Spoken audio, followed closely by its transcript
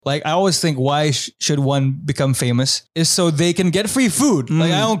Like I always think, why should one become famous? Is so they can get free food.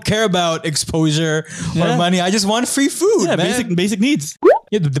 Like I don't care about exposure or money. I just want free food. Yeah, man. basic needs.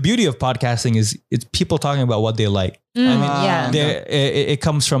 Yeah, the beauty of podcasting is it's people talking about what they like. I mean, it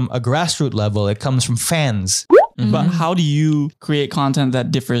comes from a grassroots level. It comes from fans. But how do you create content that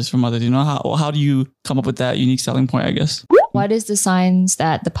differs from others? You know, how do you come up with that unique selling point, I guess? What is the signs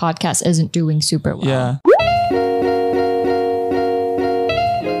that the podcast isn't doing super well? Yeah.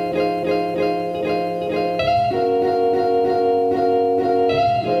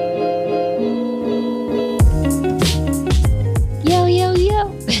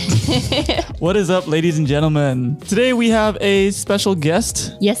 What is up, ladies and gentlemen? Today we have a special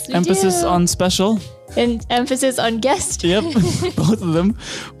guest. Yes, we Emphasis do. on special. And emphasis on guest. Yep, both of them.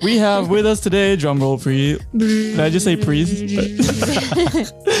 We have with us today, drum roll please. Did I just say please?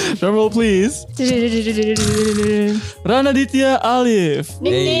 Drum roll please. Ranaditya Alief.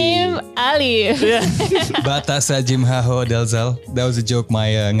 Nickname Alief. Yeah. Bata sa Jim Haho Delzal. That was a joke my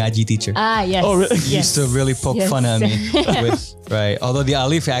ngaji teacher Ah, yes. Oh, really? Yes. used to really poke fun at me with. Right. Although the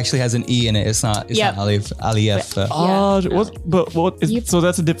Alif actually has an E in it. It's not Alif. Alief. So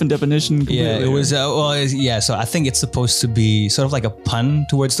that's a different definition. Yeah, it was. So I think it's supposed to be sort of like a pun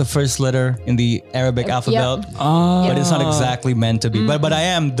towards the first letter in the Arabic alphabet. But it's not exactly meant to be. But I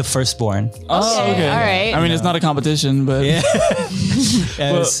am the firstborn. Oh, okay. All right. I mean, it's not a competition, but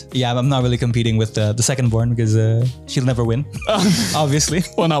I'm not really competing with the secondborn because she'll never win. Obviously.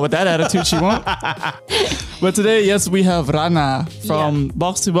 Well, not with that attitude, she won't. But today, yes, we have Rana from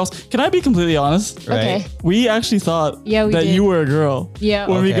Box2Box. Can I be completely honest? Okay. We actually thought we that did. you were a girl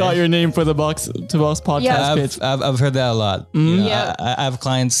when we Okay. got your name for the Box2Box podcast pitch. I've heard that a lot. You know, I have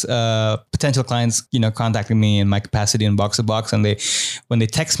clients, potential clients, contacting me in my capacity in Box2Box, and when they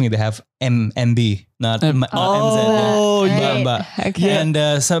text me, they have MB, not MZ. Oh, Right. Okay. And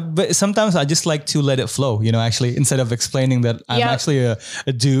but sometimes I just like to let it flow, actually, instead of explaining that I'm actually a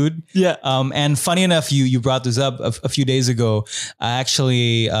dude. Yeah. And funny enough, you brought this up a few days ago. I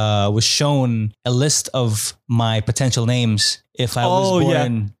actually was shown a list of my potential names. If I was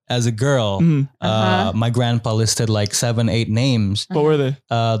born as a girl, my grandpa listed like 7-8 names. What were they?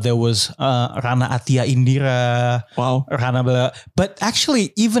 There was Ranaditya Indira. Wow. Rana, but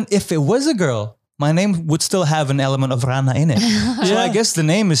actually, even if it was a girl, my name would still have an element of Rana in it. So I guess the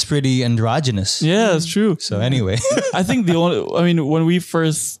name is pretty androgynous. Yeah, that's true. So anyway. I think when we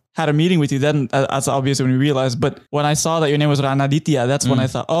first had a meeting with you, then that's obvious when we realized. But when I saw that your name was Ranaditya, that's when I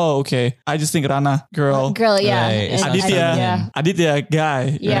thought, oh, okay. I just think Rana, girl. Girl, yeah. Right. It's And not Aditya,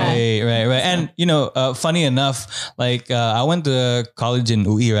 guy. Yeah. Right. And, funny enough, like I went to college in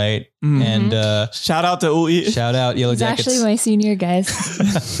UI, right? And Shout out to UI. shout out Yellow He's Jackets. actually my senior, guys.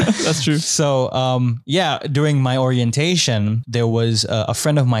 That's true. So, during my orientation, there was a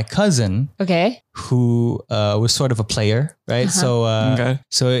friend of my cousin Okay. who was sort of a player, right? So,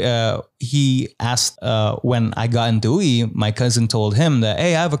 he asked when I got into UI, my cousin told him that,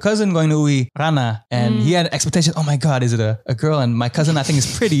 hey, I have a cousin going to UI, Rana. And he had expectations, oh my God, is it a girl? And my cousin, I think,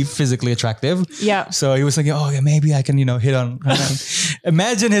 is pretty physically attractive. Yeah. So he was thinking, oh yeah, maybe I can, hit on Rana.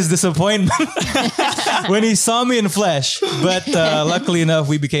 Imagine his disappointment when he saw me in flesh. But luckily enough,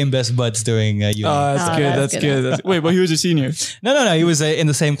 we became best buds during uni. Oh, that's good. That's good. Wait, but he was your senior. No, he was in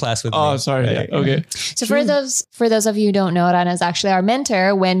the same class with me. Oh, sorry. Right. Yeah. Okay. So for those of you who don't know, Rana is actually our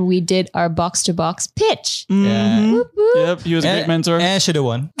mentor when we did our Box2Box pitch. Yeah. Whoop, whoop. Yep, he was a great mentor. And should have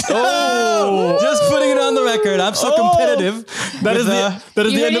won. Oh, Just putting it on the record. I'm so competitive. That is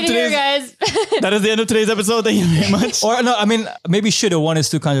the You end heard of it here, today's. guys. That is the end of today's episode. Thank you very much. Or no, I mean, maybe should have won is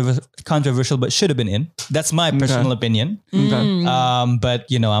too controversial, but should have been in. That's my personal opinion. Okay. But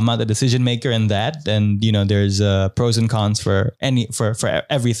I'm not the decision maker in that, and there's pros and cons for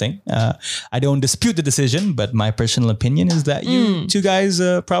everything. I don't dispute the decision, but my personal opinion is that you two guys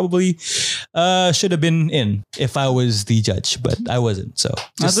probably should have been in if I was the judge, but I wasn't. So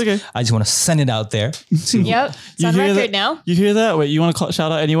That's okay. I just want to send it out there. Yep. It's on record that now. You hear that? Wait, you want to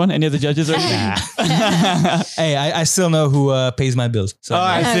shout out anyone? Any of the judges? Or Hey, I still know who pays my bills. So Oh,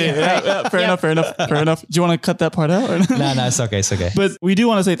 I see. Yeah, fair enough. Do you want to cut that part out? Or no, it's okay. But we do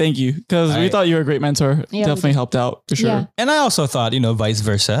want to say thank you because we thought you were a great mentor. Yeah, Definitely helped out for sure. Yeah. And I also thought, vice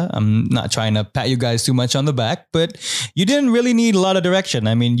versa. I'm not trying to pat you guys too much on the back, but you didn't really need a lot of direction.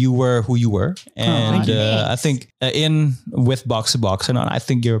 I mean, you were who you were. And I think with Box2Box, and I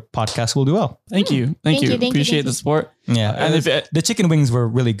think your podcast will do well. Thank you. Thank you. Appreciate the support. Yeah, And if the chicken wings were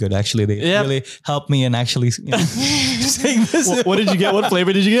really good, actually, they really helped me in actually saying this. what did you get? What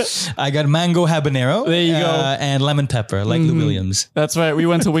flavor did you get? I got mango habanero. There you go. And lemon pepper, like Lou Williams. That's right. We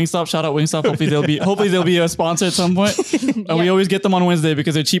went to Wingstop. Shout out Wingstop. Hopefully they'll be a sponsor at some point. And we always get them on Wednesday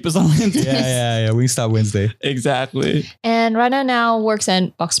because they're cheapest on Wednesday. Yeah. Wingstop Wednesday. Exactly. And Rana now works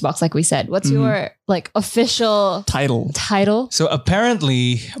in Box2Box, like we said. What's your like official Title. So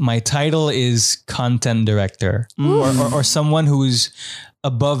apparently my title is content director or someone who's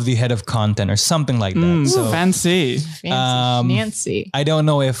above the head of content or something like that. So Fancy. Fancy. I don't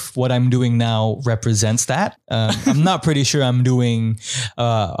know if what I'm doing now represents that. I'm not pretty sure I'm doing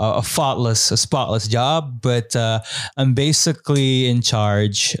a spotless job, but I'm basically in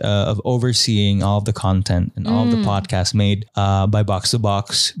charge of overseeing all of the content and all of the podcasts made by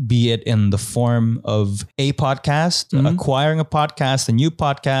Box2Box, be it in the form of a podcast, acquiring a podcast, a new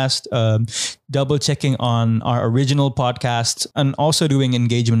podcast, double checking on our original podcast, and also doing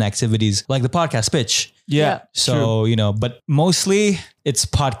engagement activities like the podcast pitch. Yeah. So, but mostly it's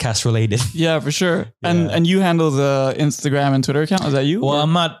podcast related. Yeah, for sure. And you handle the Instagram and Twitter account? Is that you? Well,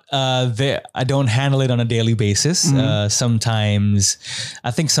 I'm not there. I don't handle it on a daily basis. Sometimes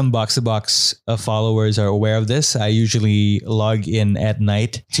I think some Box2Box followers are aware of this. I usually log in at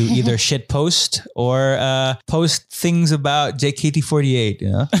night to either shit post or post things about JKT48,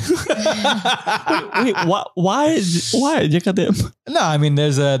 Wait, why? JKT? No, I mean,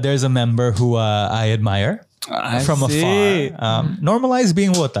 there's a member who I admire. From afar. Normalize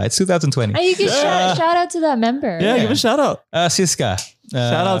being wota. It's 2020. You can shout out to that member. Yeah, give a shout out. Siska.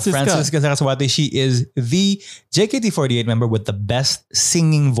 Shout out Siska. Francisca Saraswati. She is the JKT48 member with the best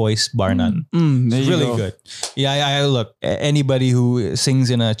singing voice, bar none. Really good. Yeah, I look, anybody who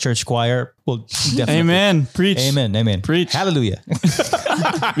sings in a church choir will definitely. Amen. Preach. Amen. Preach. Hallelujah.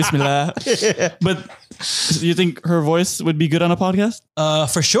 Bismillah. But you think her voice would be good on a podcast?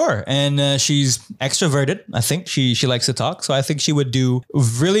 For sure. And she's extroverted. I think she likes to talk. So I think she would do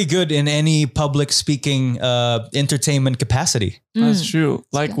really good in any public speaking entertainment capacity. That's true.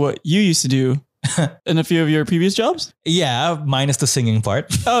 Like what you used to do in a few of your previous jobs? Yeah, minus the singing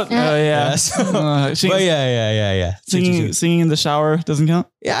part. Yeah. But yeah. Singing in the shower doesn't count?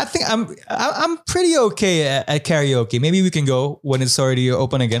 Yeah, I think I'm pretty okay at karaoke. Maybe we can go when it's already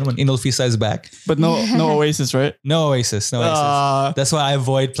open again, when Inulfisa is back. But no Oasis, right? No Oasis. That's why I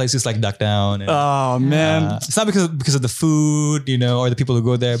avoid places like Duck Down. And, oh man, it's not because of the food, or the people who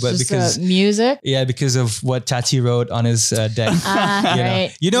go there, but just because music. Yeah, because of what Chachi wrote on his deck.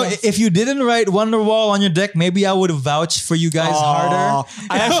 Right. Yes. If you didn't write Wonderwall on your deck, maybe I would have vouched for you guys harder.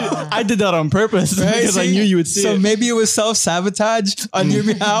 I did that on purpose because I knew you would see so it. Maybe it was self-sabotage on your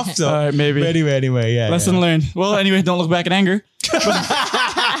behalf. So all right, maybe. Anyway, yeah. Lesson learned. Well, anyway, don't look back in anger.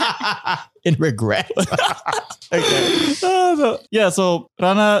 In regret. Okay. So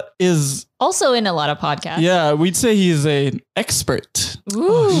Rana is also in a lot of podcasts. Yeah, we'd say he's an expert.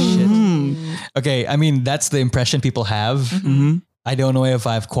 Ooh. Okay, I mean, that's the impression people have. I don't know if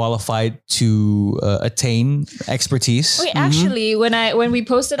I've qualified to attain expertise. Wait, actually, when we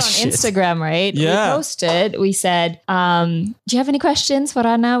posted on Instagram, right? Yeah. We said, do you have any questions for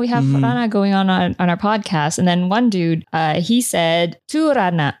Rana? We have Rana going on our podcast. And then one dude, he said to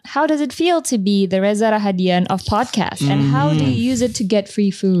Rana, how does it feel to be the Reza Rahadian of podcasts? And how do you use it to get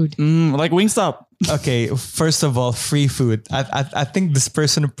free food? Like Wingstop. Okay, first of all, free food. I think this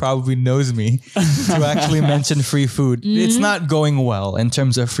person probably knows me to actually mention free food. It's not going well in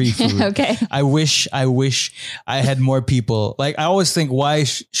terms of free food. Okay. I wish I had more people. Like, I always think, why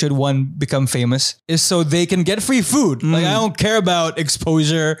should one become famous? Is so they can get free food. Like, I don't care about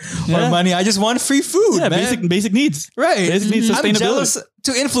exposure or money. I just want free food. Yeah, man. basic needs. Right. Basic needs, sustainability. I'm jealous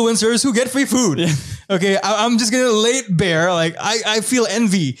to influencers who get free food. Yeah. Okay, I'm just gonna lay it bare. Like, I feel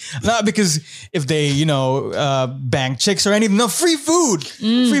envy, not because if they bank chicks or anything. No, free food,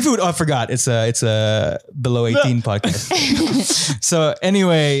 free food. Oh, I forgot. It's a below 18 podcast. So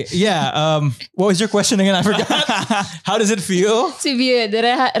anyway, yeah. What was your question again? I forgot. How does it feel to be the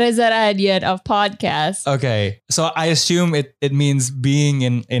Reza Rahadian of podcasts? Okay, so I assume it means being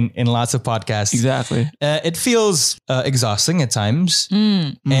in lots of podcasts. Exactly. It feels exhausting at times.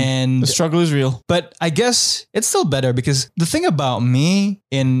 And the struggle is real. But I guess it's still better because the thing about me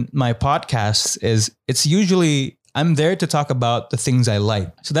in my podcasts is it's usually I'm there to talk about the things I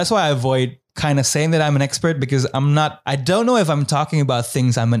like. So that's why I avoid kind of saying that I'm an expert because I don't know if I'm talking about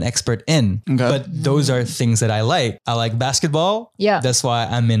things I'm an expert in, but those are things that I like. I like basketball. Yeah. That's why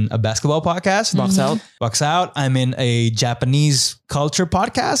I'm in a basketball podcast. Box Out. I'm in a Japanese culture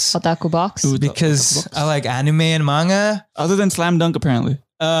podcast. Otaku Box. Because I like anime and manga. Other than Slam Dunk, apparently.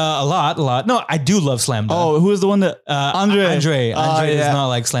 A lot. No, I do love Slam Dunk. Oh, who is the one that Andre? Andre yeah. does not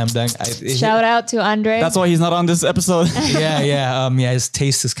like Slam Dunk. Shout out to Andre. That's why he's not on this episode. Yeah. His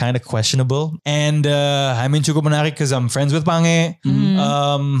taste is kind of questionable. And I'm in Cukup Menarik because I'm friends with Pange.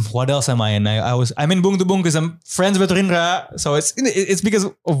 What else am I in? I'm in Bung to Bung because I'm friends with Rindra. So it's because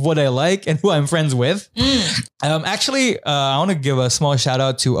of what I like and who I'm friends with. Actually, I want to give a small shout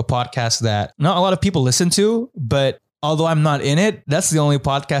out to a podcast that not a lot of people listen to, but although I'm not in it, that's the only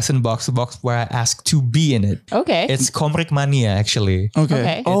podcast in Box2Box where I ask to be in it. Okay. It's Comic Mania, actually.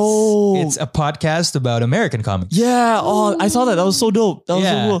 Okay. It's a podcast about American comics. Yeah. Oh, I saw that. That was so dope. That was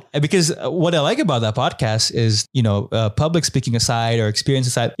so cool. Because what I like about that podcast is, public speaking aside or experience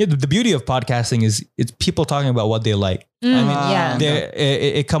aside, the beauty of podcasting is it's people talking about what they like.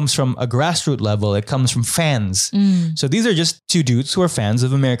 It comes from a grassroots level. It comes from fans. So these are just two dudes who are fans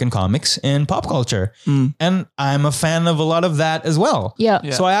of American comics and pop culture. And I'm a fan of a lot of that as well.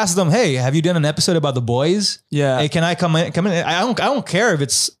 Yeah. So I asked them, hey, have you done an episode about The Boys? Yeah. Hey, can I come in? I don't care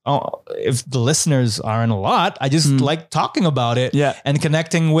if the listeners aren't a lot. I just like talking about it and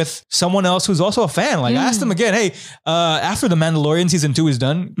connecting with someone else who's also a fan. Like I asked them again, hey, after The Mandalorian season 2 is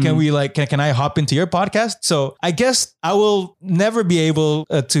done, can I hop into your podcast? So I guess I will never be able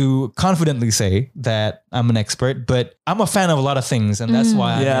to confidently say that I'm an expert, but I'm a fan of a lot of things. And that's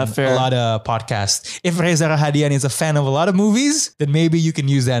why I'm in a lot of podcasts. If Reza Rahadian is a fan of a lot of movies, then maybe you can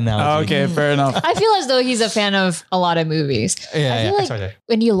use that analogy. Okay, fair enough. I feel as though he's a fan of a lot of movies. I feel like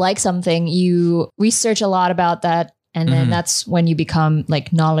when you like something, you research a lot about that. And then that's when you become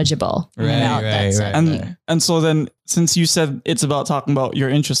like knowledgeable about that thing. And so then, since you said it's about talking about your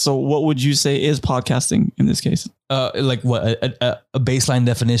interests, so what would you say is podcasting in this case? Like what a baseline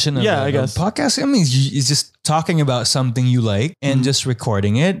definition of I guess podcasting. I mean, it's just talking about something you like and just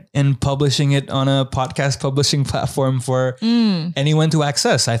recording it and publishing it on a podcast publishing platform for anyone to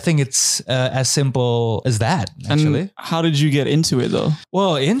access. I think it's as simple as that. Actually, and how did you get into it though?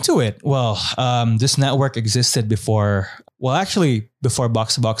 Well, this network existed before. Well, actually, before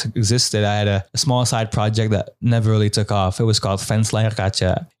Box2Box existed, I had a small side project that never really took off. It was called Fence Layar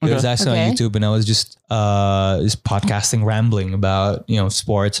Kaca. It was actually on YouTube, and I was just podcasting, rambling about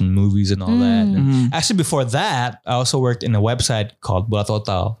sports and movies and all that. And actually, before that, I also worked in a website called Bola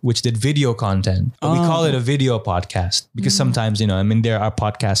Total, which did video content. But we call it a video podcast because sometimes there are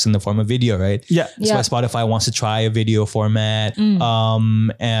podcasts in the form of video, right? Yeah. That's why Spotify wants to try a video format.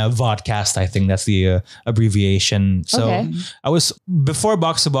 Vodcast, I think that's the abbreviation. So I was, before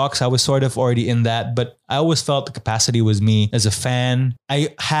Box2Box, I was sort of already in that, but I always felt the capacity was me as a fan.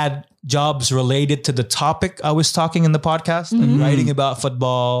 I had jobs related to the topic I was talking in the podcast, like writing about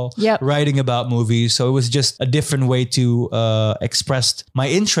football, writing about movies. So it was just a different way to express my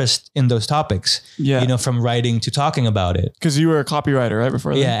interest in those topics, from writing to talking about it. Because you were a copywriter, right?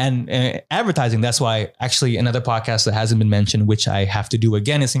 Before that. Yeah, and advertising. That's why actually another podcast that hasn't been mentioned, which I have to do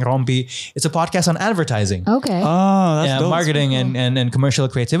again, is Rompi. It's a podcast on advertising. Okay. Oh, that's dope. Marketing and commercial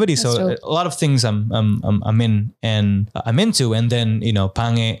creativity. That's so dope. A lot of things I'm in and I'm into. And then,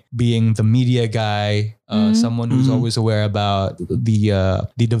 Pange being the media guy, someone who's always aware about the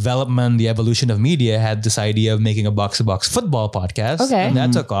development, the evolution of media, had this idea of making a Box2Box football podcast. Okay. And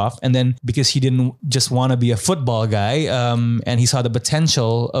that took off. And then because he didn't just want to be a football guy, and he saw the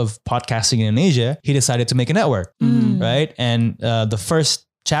potential of podcasting in Asia, he decided to make a network, right? And the first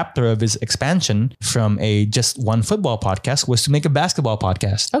chapter of his expansion from a just one football podcast was to make a basketball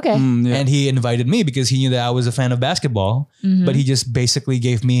podcast. Okay. And he invited me because he knew that I was a fan of basketball, but he just basically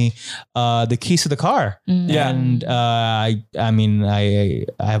gave me the keys to the car. And I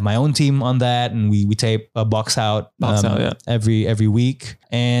have my own team on that, and we tape a box out every week.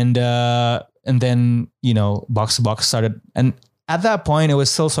 And then, Box2Box started, and at that point it was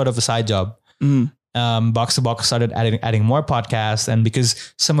still sort of a side job. Box2Box started adding more podcasts, and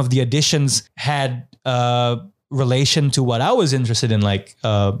because some of the additions had relation to what I was interested in, like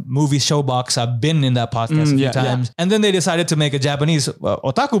movie Showbox. I've been in that podcast a few times. And then they decided to make a Japanese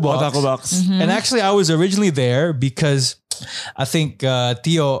Otaku Box. And actually I was originally there because I think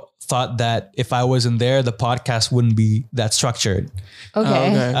Tio thought that if I wasn't there, the podcast wouldn't be that structured.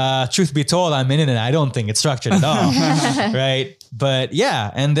 Okay. Truth be told, I'm in it and I don't think it's structured at all. Right. But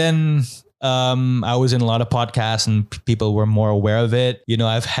yeah. And then I was in a lot of podcasts and people were more aware of it. You know,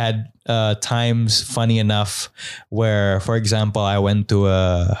 I've had times, funny enough, where, for example, I went to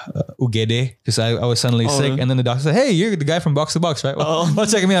UGD because I was suddenly sick, and then the doctor said, "Hey, you're the guy from Box2Box, right? Well,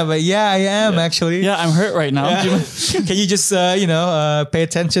 checking me out." But yeah, I am actually. Yeah, I'm hurt right now. Yeah. Can you just pay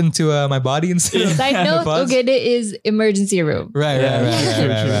attention to my body instead? Side note, UGD is emergency room. Right.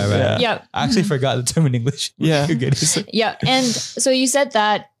 Yeah. I actually forgot the term in English. Yeah. Yeah. And so you said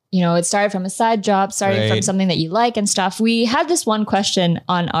that, it started from a side job, started from something that you like and stuff. We had this one question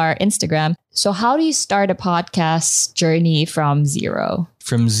on our Instagram. So how do you start a podcast journey from zero?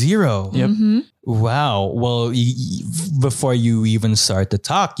 From zero? Yep. Mm-hmm. Wow. Well, before you even start to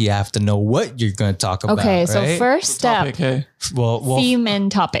talk, you have to know what you're going to talk about. Okay. So right? first step, Topic, hey. Well, theme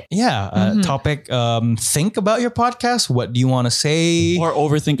and topic. yeah. Topic. Think about your podcast. What do you want to say? Or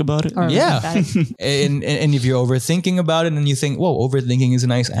overthink about it. Or Yeah. that. and if you're overthinking about it and you think, whoa, overthinking is a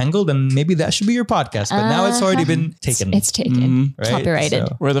nice angle, then maybe that should be your podcast. But now it's already been taken. It's taken. right? Copyrighted.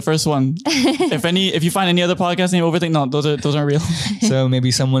 So, We're the first one. If you find any other podcast named Overthink, no, those aren't real. so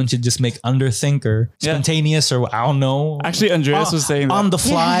maybe someone should just make underthink or spontaneous or I don't know. Actually, Andreas was saying that. On the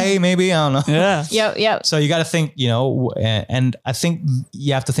fly, maybe. I don't know. Yeah. Yep. So you got to think, and I think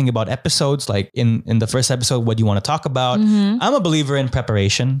you have to think about episodes. Like in the first episode, what do you want to talk about? I'm a believer in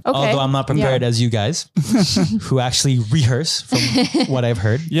preparation, Okay. although I'm not prepared as you guys who actually rehearse from what I've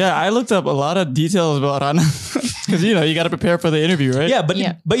heard. Yeah, I looked up a lot of details about Rana because you got to prepare for the interview, right? Yeah,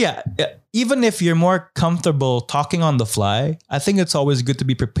 but even if you're more comfortable talking on the fly, I think it's always good to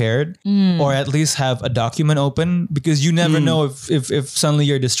be prepared or at least have a document open because you never know if suddenly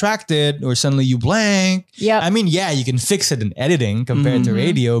you're distracted or suddenly you blank. Yeah. I mean, yeah, you can fix it in editing compared to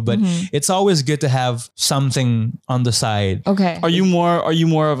radio, but it's always good to have something on the side. Okay. Are you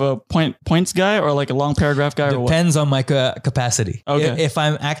more of a points guy or like a long paragraph guy or what? Depends on my capacity. Okay. If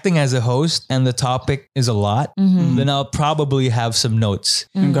I'm acting as a host and the topic is a lot, then I'll probably have some notes.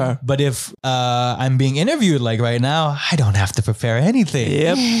 Okay. But if I'm being interviewed like right now, I don't have to prepare anything.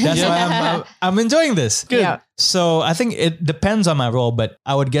 Yep. That's why I'm enjoying this. Good. Yeah. So I think it depends on my role, but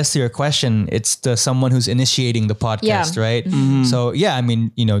I would guess to your question, it's to someone who's initiating the podcast, right? So yeah, I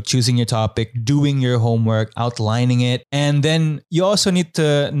mean, choosing your topic, doing your homework, outlining it. And then you also need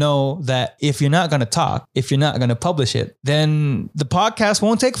to know that if you're not going to talk, if you're not going to publish it, then the podcast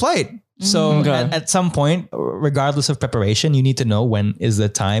won't take flight. So at some point, regardless of preparation, you need to know when is the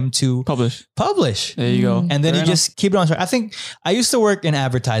time to publish. There you go. And then you just keep it on track. I think I used to work in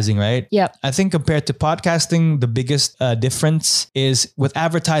advertising, right? Yep. I think compared to podcasting, the biggest difference is with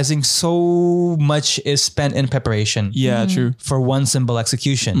advertising, so much is spent in preparation. Yeah, true. For one simple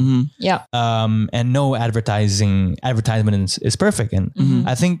execution. Yeah. And no advertisement is perfect. And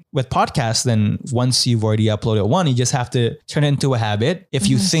I think with podcasts, then once you've already uploaded one, you just have to turn it into a habit. If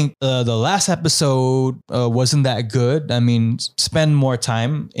you think the last episode wasn't that good, I mean, spend more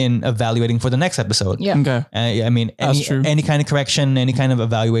time in evaluating for the next episode. Yeah. Okay. I mean, any kind of correction, any kind of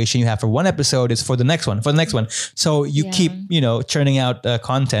evaluation you have for one episode is for the next one, So you keep, churning out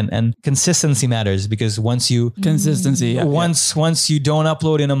content, and consistency matters because once you Consistency. Yeah. once you don't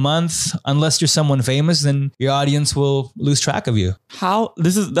upload in a month, unless you're someone famous, then your audience will lose track of you.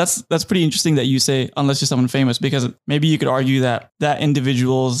 That's pretty interesting that you say unless you're someone famous, because maybe you could argue that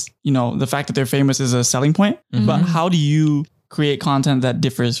individuals, the fact that they're famous is a selling point. But how do you create content that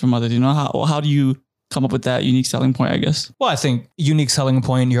differs from others? How do you come up with that unique selling point, I guess? Well, I think unique selling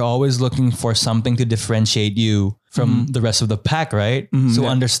point, you're always looking for something to differentiate you from the rest of the pack, right? So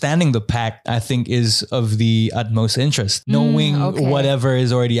understanding the pack, I think, is of the utmost interest. Knowing whatever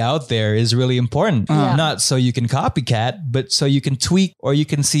is already out there is really important. Not so you can copycat, but so you can tweak or you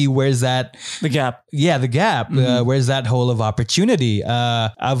can see where's that... The gap. Yeah, the gap. Where's that hole of opportunity?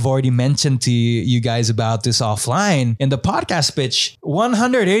 I've already mentioned to you guys about this offline. In the podcast pitch,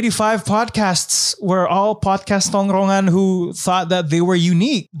 185 podcasts were all podcast tongrongan who thought that they were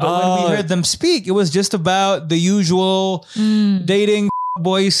unique. But when we heard them speak, it was just about the usual dating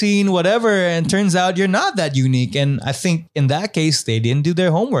boy scene, whatever, and turns out you're not that unique. And I think in that case, they didn't do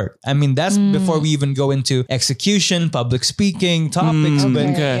their homework. I mean, that's before we even go into execution, public speaking, topics.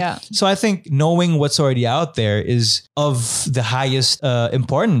 So I think knowing what's already out there is of the highest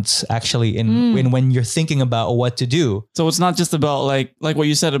importance, actually, in when you're thinking about what to do. So it's not just about like what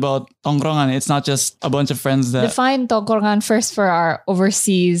you said about tongkrongan. It's not just a bunch of friends that... Define tongkrongan first for our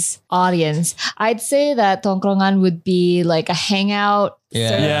overseas audience. I'd say that tongkrongan would be like a hangout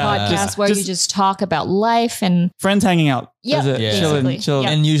sort of podcast where you just talk about life and... Friends hanging out. Basically. Chill.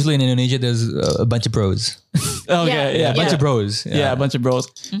 And usually in Indonesia, there's a bunch of bros. Okay, a bunch of bros. Yeah, a bunch of bros.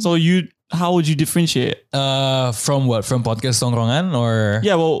 So you... how would you differentiate? From what? From podcast tongkrongan or?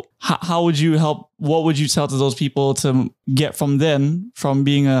 Yeah, well, how would you help? What would you tell to those people to get from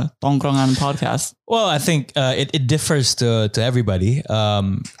being a tongkrongan podcast? Well, I think it differs to everybody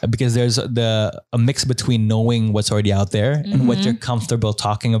because there's a mix between knowing what's already out there and what you're comfortable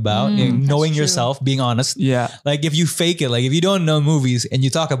talking about, knowing yourself, being honest. Yeah. Like if you fake it, like if you don't know movies and you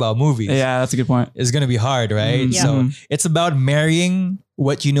talk about movies, Yeah, that's a good point. it's going to be hard, right? Yeah. So it's about marrying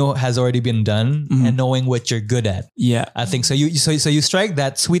what you know has already been done and knowing what you're good at. Yeah. I think so. You strike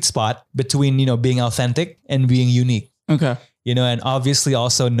that sweet spot between, being authentic and being unique. Okay. And obviously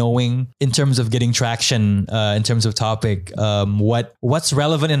also knowing in terms of getting traction, in terms of topic, what's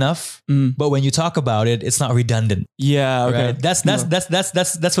relevant enough, but when you talk about it, it's not redundant. Yeah. Okay. Right?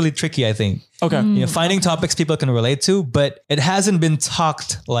 That's really tricky, I think. Okay. Finding topics people can relate to, but it hasn't been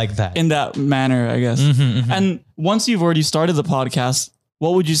talked like that. In that manner, I guess. And once you've already started the podcast,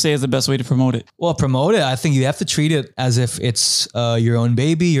 what would you say is the best way to promote it? Well, promote it. I think you have to treat it as if it's your own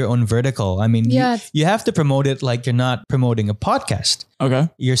baby, your own vertical. I mean, you have to promote it like you're not promoting a podcast. Okay.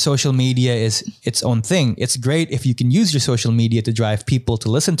 Your social media is its own thing. It's great if you can use your social media to drive people to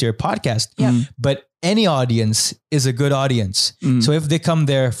listen to your podcast. But any audience is a good audience. So if they come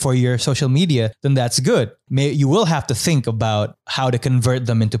there for your social media, then that's good. You will have to think about how to convert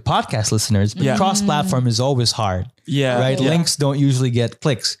them into podcast listeners. But cross-platform is always hard. Yeah. Right. Yeah. Links don't usually get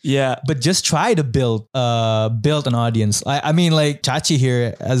clicks. Yeah. But just try to build an audience. I mean, like Chachi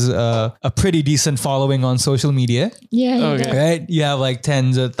here has a pretty decent following on social media. Yeah. Okay. Right. You have like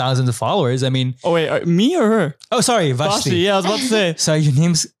tens of thousands of followers. I mean, Oh, wait. Me or her? oh, sorry, Vashti. Vashti. Yeah, I was about to say. Sorry, your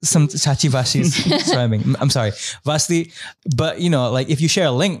name's some Chachi Vashti's rhyming. I'm sorry, Vashti. But like if you share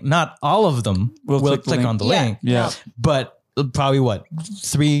a link, not all of them will click on the link. Yeah. But probably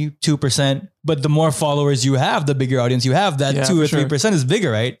 2%. But the more followers you have, the bigger audience you have. That 2 or 3% is bigger,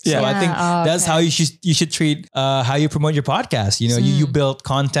 right? Yeah. So I think that's how you should treat how you promote your podcast. You build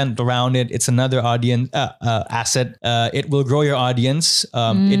content around it. It's another audience asset. It will grow your audience.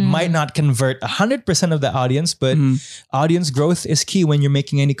 It might not convert 100% of the audience, but audience growth is key when you're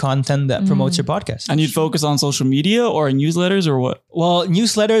making any content that promotes your podcast. And you'd focus on social media or newsletters or what? Well,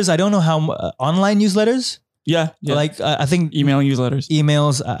 newsletters. I don't know how online newsletters. Yeah. Like I think Email newsletters.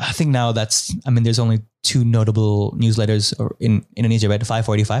 emails. I think now there's only 2 notable newsletters in Indonesia, right?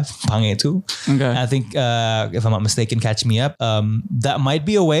 545, Pange 2. Okay. I think if I'm not mistaken, Catch Me Up. That might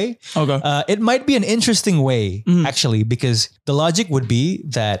be a way. Okay. It might be an interesting way actually, because the logic would be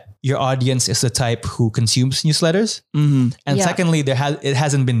that your audience is the type who consumes newsletters, and secondly, it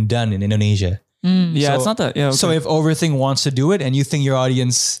hasn't been done in Indonesia. Yeah, So- it's not that. Yeah. Okay. So if Overthink wants to do it, and you think your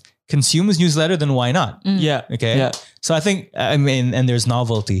audience consumes newsletter, then why not? yeah. Okay. Yeah. So I think, and there's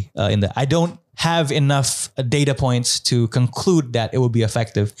novelty in that. I don't have enough data points to conclude that it will be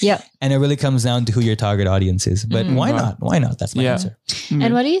effective. Yep. And it really comes down to who your target audience is. But why not? Why not? That's my answer.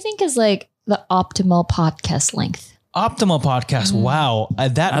 And what do you think is like the optimal podcast length? Optimal podcast. Wow.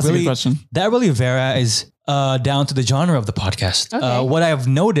 That's a good question. That really varies down to the genre of the podcast. Okay. What I've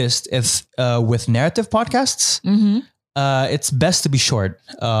noticed is with narrative podcasts, it's best to be short.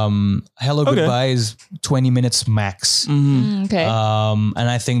 Hello, Goodbye is 20 minutes max. Okay. And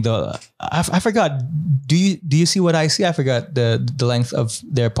I think I forgot. Do you see what I see? I forgot the length of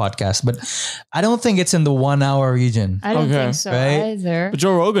their podcast, but I don't think it's in the 1 hour region. I don't okay. think so Right? either. But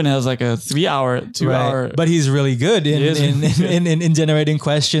Joe Rogan has like a 2 hour. But he's really good He is. in generating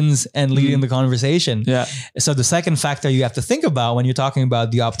questions and leading the conversation. Yeah. So the second factor you have to think about when you're talking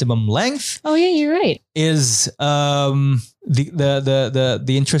about the optimum length Oh yeah, you're right. is the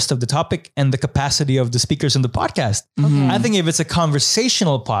interest of the topic and the capacity of the speakers in the podcast. Okay. I think if it's a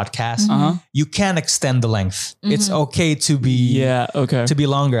conversational podcast, you can extend the length. It's okay to be Yeah. Okay. to be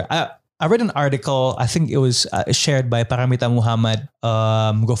longer. I read an article, I think it was shared by Paramita Muhammad.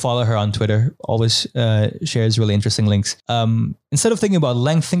 Go follow her on Twitter. Always shares really interesting links. Instead of thinking about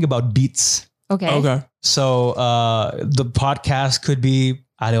length, think about beats. Okay. Okay. So the podcast could be,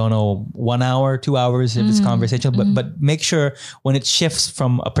 I don't know, 1 hour, 2 hours if it's conversational, but make sure when it shifts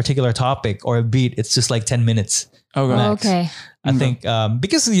from a particular topic or a beat, it's just like 10 minutes. Okay. max. Okay. I think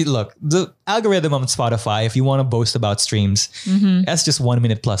because look, the algorithm on Spotify, if you want to boast about streams, that's just 1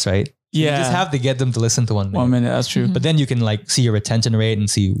 minute plus, right? Yeah. You just have to get them to listen to 1 minute. 1 minute. That's true. But then you can like see your retention rate and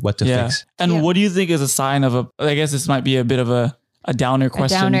see what to fix. And Yeah. what do you think is a sign of I guess this might be a bit of a downer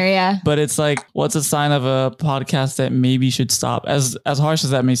question. Downer, yeah. But it's like, what's a sign of a podcast that maybe should stop? As harsh as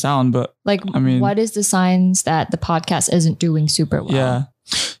that may sound, but Like, I mean- what is the signs that the podcast isn't doing super well? yeah.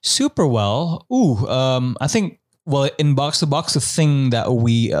 Super well. I think, well, in Box2Box, the thing that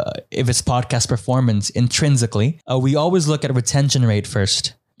we, if it's podcast performance intrinsically, we always look at retention rate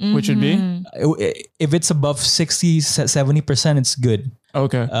first. Which would be? If it's above 60-70%, it's good.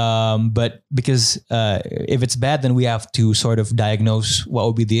 Okay. But because if it's bad, then we have to sort of diagnose what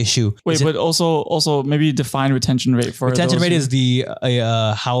would be the issue. Wait, but also maybe define retention rate for retention rate is the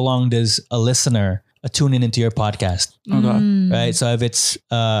how long does a listener tune into your podcast? Okay. Right. So if it's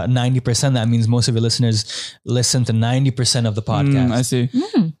 90%, that means most of your listeners listen to 90% of the podcast. I see.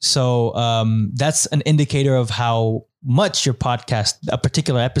 So that's an indicator of how much your podcast, a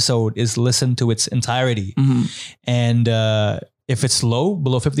particular episode, is listened to its entirety. And if it's low,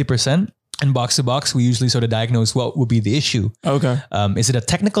 below 50%, in Box2Box, we usually sort of diagnose what would be the issue. Okay. Is it a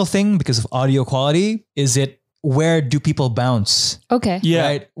technical thing because of audio quality? Is it where do people bounce? Okay. Yeah.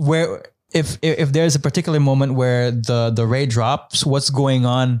 Right. Where if there's a particular moment where the rate drops, what's going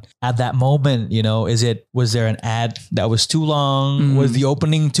on at that moment? You know, was there an ad that was too long? Was the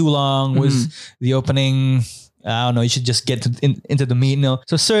opening too long? Was the opening, I don't know, you should just get into the meat. No.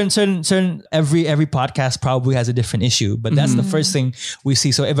 So certain every podcast probably has a different issue, but that's the first thing we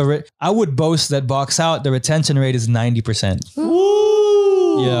see. So I would boast that Box Out, the retention rate is 90%.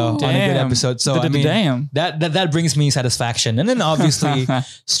 You know, on a good episode. So I mean, that brings me satisfaction. And then obviously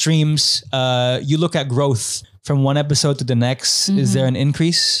streams, you look at growth from one episode to the next. Is there an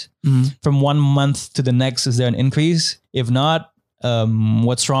increase? From 1 month to the next, is there an increase? If not,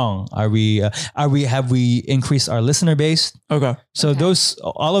 what's wrong? Have we increased our listener base? Okay. So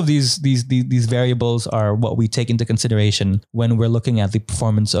all of these variables are what we take into consideration when we're looking at the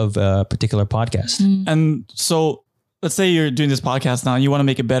performance of a particular podcast. And so let's say you're doing this podcast now and you want to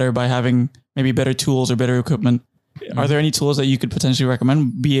make it better by having maybe better tools or better equipment. Are there any tools that you could potentially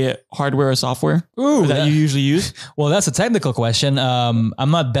recommend, be it hardware or software that you usually use? Well, that's a technical question. I'm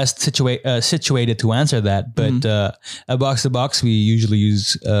not best situated to answer that, but at Box2Box, we usually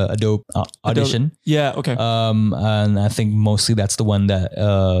use Adobe Audition. Yeah. Okay. And I think mostly that's the one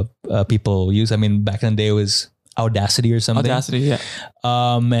that people use. I mean, back in the day it was Audacity or something. Audacity, yeah.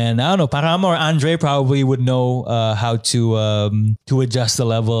 And I don't know, Parama or Andre probably would know how to adjust the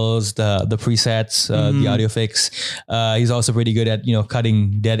levels, the presets, the audio fix. He's also pretty good at,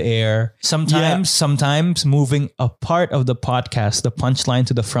 cutting dead air. Sometimes moving a part of the podcast, the punchline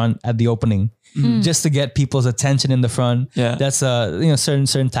to the front at the opening. Just to get people's attention in the front. Yeah. That's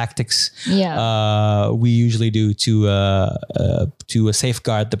certain tactics we usually do to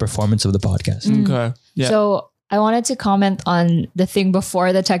safeguard the performance of the podcast. Okay. Yeah. So I wanted to comment on the thing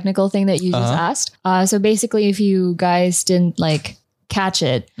before the technical thing that you just asked. So basically, if you guys didn't catch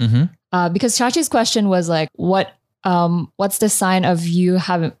it, because Chachi's question was what's the sign of you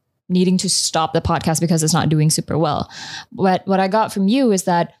needing to stop the podcast because it's not doing super well? But what I got from you is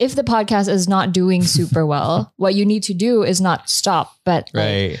that if the podcast is not doing super well, what you need to do is not stop, but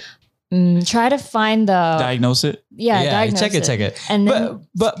try to find the diagnose it. Diagnose check it. And then,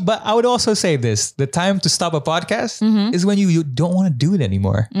 but I would also say this: the time to stop a podcast is when you don't want to do it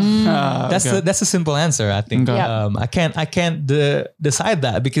anymore. That's a simple answer, I think. I can't decide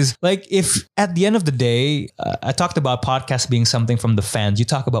that because if at the end of the day, I talked about podcasts being something from the fans. You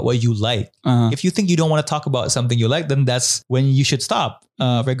talk about what you like. If you think you don't want to talk about something you like, then that's when you should stop.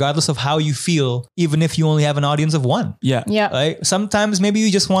 Regardless of how you feel, even if you only have an audience of one. Yeah. Right? Sometimes maybe you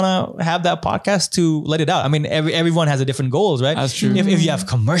just want to have that podcast to let it out. I mean, everyone has a different goals, right? That's true. If you have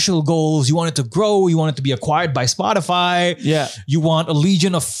commercial goals, you want it to grow, you want it to be acquired by Spotify. Yeah. You want a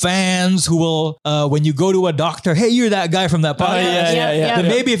legion of fans who will, when you go to a doctor, hey, you're that guy from that podcast. Then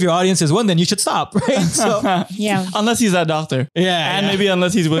maybe if your audience is one, then you should stop, right? So unless he's that doctor. And maybe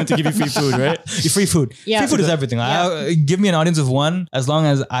unless he's willing to give you free food, right? Free food. Free food is everything. Give me an audience of one, as long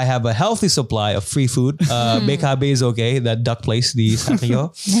as I have a healthy supply of free food. BKB is okay. That duck place, the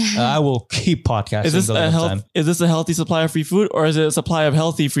Sanrio. I will keep podcasting. Is this a healthy supply of free food or is it a supply of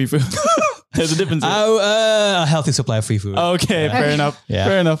healthy free food? There's a difference. A healthy supply of free food. Okay, fair enough. Yeah.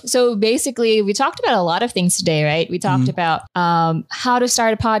 Fair enough. So basically, we talked about a lot of things today, right? We talked about how to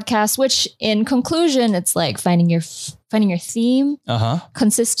start a podcast, which in conclusion, it's finding your theme,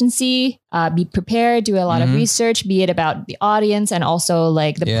 consistency, be prepared, do a lot of research, be it about the audience and also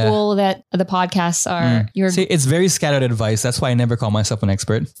the pool that the podcasts are. See, it's very scattered advice. That's why I never call myself an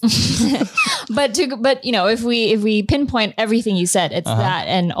expert. But if we pinpoint everything you said, it's that.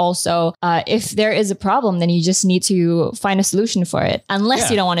 And also, if there is a problem, then you just need to find a solution for it. Unless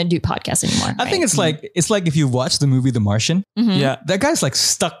you don't want to do podcasts anymore. I think it's like if you watch the movie The Martian. That guy's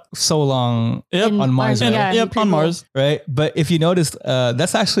stuck so long on Mars. On Mars. Right. But if you notice,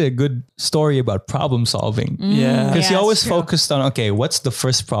 that's actually a good story about problem solving. Because you always focused on, okay, what's the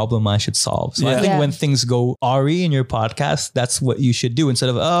first problem I should solve? So I think when things go awry in your podcast, that's what you should do instead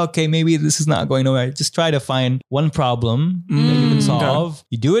of, okay, maybe this is not going nowhere. Just try to find one problem that you can solve.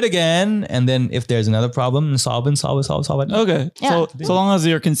 You do it again, and then if there's another problem, solve it. Okay. Yeah. So long as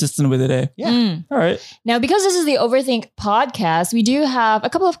you're consistent with it, eh? Yeah. All right. Now, because this is the Overthink podcast, we do have a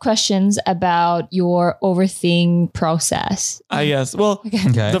couple of questions about your overthink process. I guess. Well,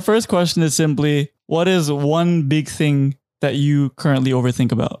 Okay. the first question is simply, what is one big thing that you currently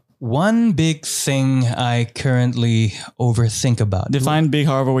overthink about? One big thing I currently overthink about. Define big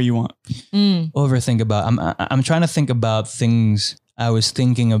however way you want. Overthink about. I'm trying to think about things I was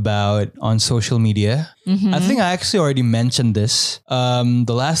thinking about on social media. I think I actually already mentioned this.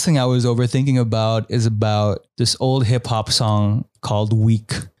 The last thing I was overthinking about is about this old hip hop song called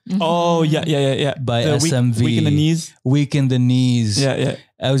 "Weak" Oh, yeah. by The SMV. Weak in the knees. Weak in the knees. Yeah.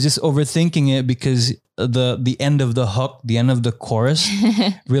 I was just overthinking it because the end of the hook, the end of the chorus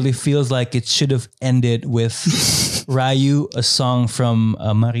really feels like it should have ended with Rayu, a song from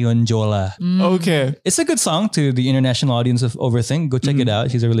Marion Jola. Okay. It's a good song to the international audience of Overthink. Go check it out.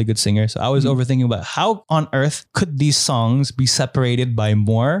 She's a really good singer. So I was overthinking about how on earth could these songs be separated by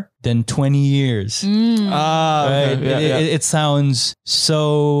more than 20 years? Right. Okay. It sounds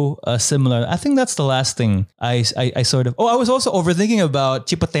so similar. I think that's the last thing I sort of... Oh, I was also overthinking about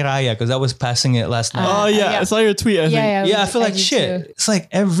Chipateraya because I was passing it last night. Oh, yeah. I saw your tweet. I think. Yeah, I feel like shit. It's like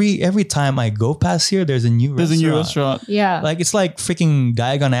every time I go past here, there's a new restaurant. Yeah. Like it's like freaking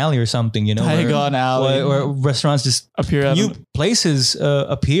Diagon Alley or something, you know? Diagon Alley. Where restaurants just Appear out new of- places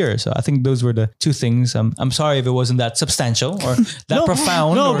appear. So I think those were the two things. I'm sorry if it wasn't that substantial or that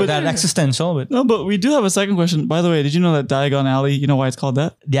profound or but- that existential, but No, but we do have a second question. By the way, did you know that Diagon Alley, you know why it's called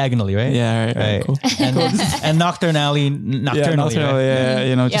that? diagonally, right? Yeah, right. Cool. And Nocturne Alley, nocturnally, right? Yeah,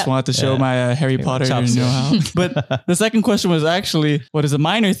 you know, just wanted to show my Harry Potter chops. know-how. But the second question was actually, what is a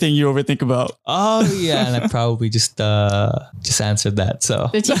minor thing you overthink about? Oh yeah, and I probably just answered that. So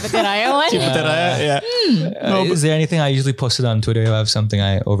The Chipateraya one? is there anything I usually post it on Twitter if I have something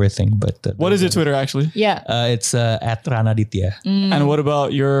I overthink? But What is your Twitter actually? Yeah. it's at Ranaditya. And what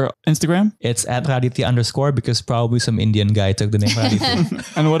about your Instagram? It's at Raditya_ because probably some Indian guy took the name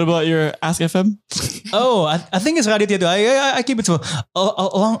Raditya. And what about your Ask FM? Oh, I think it's Raditya too. I keep it small.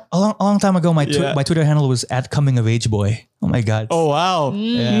 A long time ago, my Twitter handle was at Coming of Age Boy. Oh my god. Oh, wow.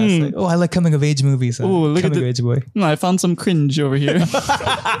 Yeah, it's like, I like coming of age movies. Ooh, look at Coming of Age Boy. I found some cringe over here.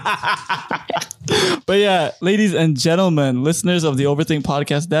 But yeah, ladies and gentlemen, listeners of the Overthink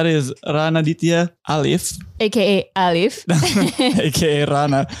podcast, that is Ranaditya Alief, AKA Alief. aka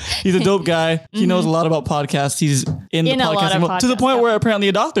Rana. He's a dope guy. He knows a lot about podcasts. He's in the a lot podcasting of world, to the podcasts, point where apparently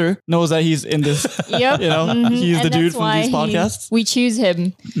a doctor knows that he's in this. Yep. You know, he's And the dude that's from why these podcasts. we choose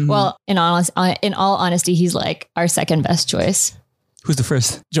him. Well, in all honesty, he's like our second best choice. Who's the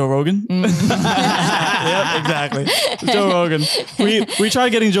first? Joe Rogan. Yep, exactly. Joe Rogan. We tried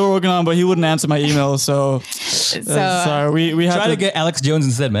getting Joe Rogan on, but he wouldn't answer my emails. So sorry. We had Try to get Alex Jones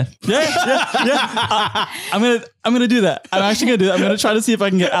instead, man. Yeah. I'm gonna do that. I'm actually gonna do that. I'm gonna try to see if I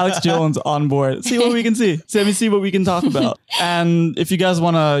can get Alex Jones on board. See what we can see. See what we can talk about. And if you guys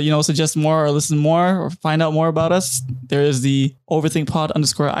want to, suggest more or listen more or find out more about us, there is the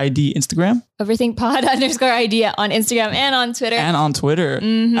overthinkpod_ID Instagram. Overthinkpod_idea on Instagram and on Twitter.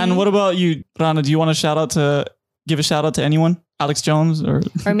 And what about you, Rana? Do you want to give a shout out to anyone? Alex Jones or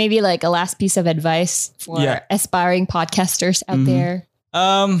maybe like a last piece of advice for aspiring podcasters out there.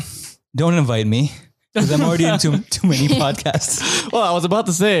 Don't invite me. Because I'm already in too many podcasts. Well, I was about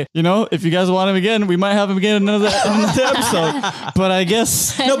to say, if you guys want him again, we might have him again in another episode. But I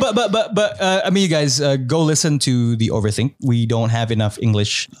guess No, but I mean, you guys go listen to the Overthink. We don't have enough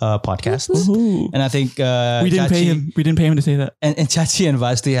English podcasts, and I think we didn't pay him. We didn't pay him to say that. And Chachi and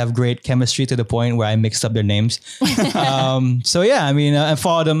Vasti have great chemistry to the point where I mixed up their names. So yeah, I mean, I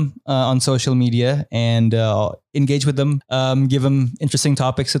follow them on social media and engage with them. Give them interesting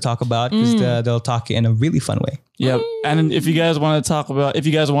topics to talk about because they'll talk in a really fun way. Yep. And if you guys want to if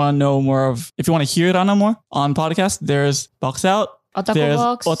you guys want to know more if you want to hear Rana more on podcast, there's Box Out. There's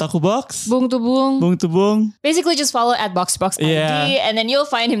Otaku Box. Boong to Boong. Boong to Boong. Basically, just follow at Box2Box ID, and then you'll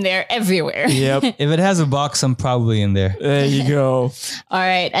find him there everywhere. Yep. If it has a box, I'm probably in there. There you go. All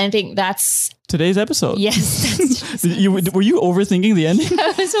right. I think that's today's episode. Yes. Were you overthinking the ending?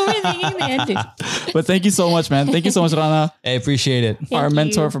 I was overthinking the ending. But thank you so much, man. Thank you so much, Rana. I appreciate it. Our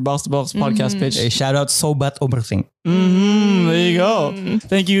mentor for Box2Box Podcast Pitch. Hey, shout out Sobat Overthink. There you go.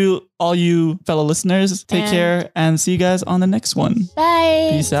 Thank you, all you fellow listeners. Take care and see you guys on the next one. Bye.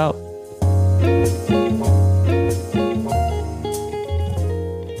 Peace out.